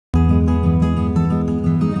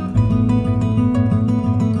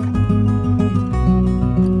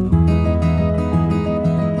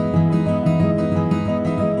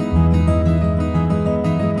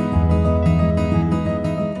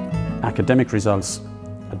Academic results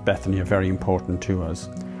at Bethany are very important to us,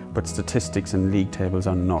 but statistics and league tables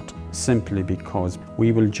are not, simply because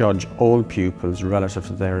we will judge all pupils relative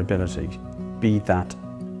to their ability, be that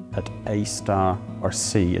at A star or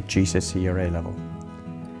C at GCSE or A level.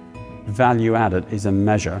 Value added is a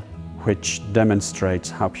measure which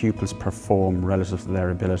demonstrates how pupils perform relative to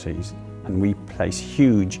their abilities, and we place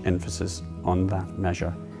huge emphasis on that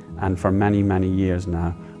measure. And for many, many years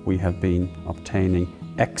now, we have been obtaining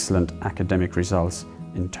excellent academic results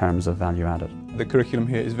in terms of value added. The curriculum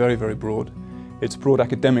here is very, very broad. It's broad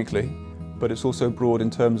academically, but it's also broad in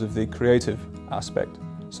terms of the creative aspect.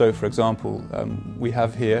 So, for example, we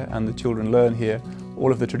have here, and the children learn here,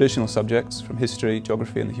 all of the traditional subjects from history,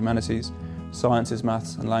 geography and the humanities, sciences,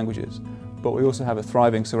 maths and languages. But we also have a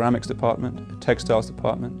thriving ceramics department, a textiles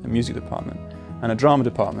department, a music department and a drama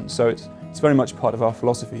department. So it's very much part of our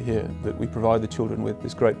philosophy here that we provide the children with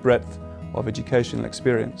this great breadth of educational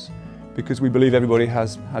experience, because we believe everybody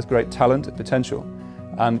has great talent and potential,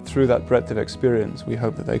 and through that breadth of experience we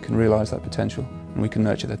hope that they can realise that potential and we can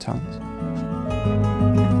nurture their talents.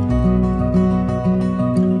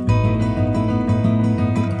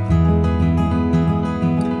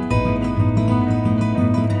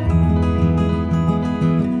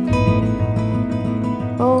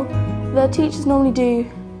 Well, the teachers normally do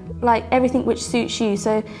like everything which suits you.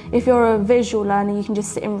 So if you're a visual learner, you can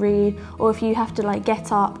just sit and read, or if you have to like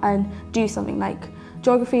get up and do something, like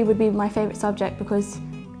geography would be my favourite subject because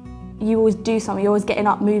you always do something, you're always getting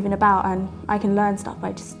up, moving about, and I can learn stuff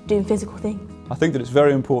by just doing physical things. I think that it's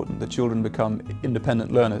very important that children become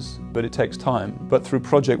independent learners, but it takes time. But through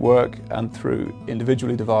project work and through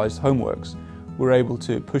individually devised homeworks, we're able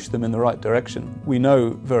to push them in the right direction. We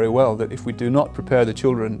know very well that if we do not prepare the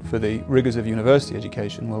children for the rigours of university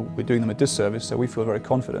education, well, we're doing them a disservice, so we feel very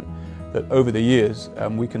confident that over the years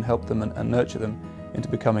we can help them and nurture them into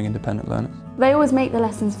becoming independent learners. They always make the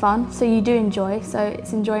lessons fun, so you do enjoy, so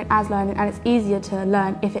it's enjoying as learning, and it's easier to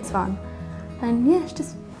learn if it's fun. And yeah, it's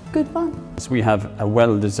just good fun. We have a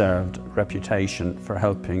well-deserved reputation for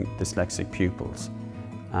helping dyslexic pupils.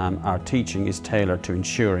 Our teaching is tailored to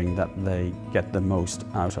ensuring that they get the most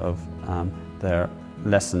out of their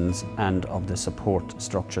lessons and of the support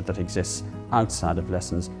structure that exists outside of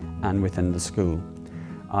lessons and within the school.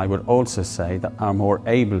 I would also say that our more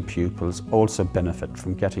able pupils also benefit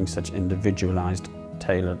from getting such individualised,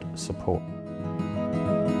 tailored support.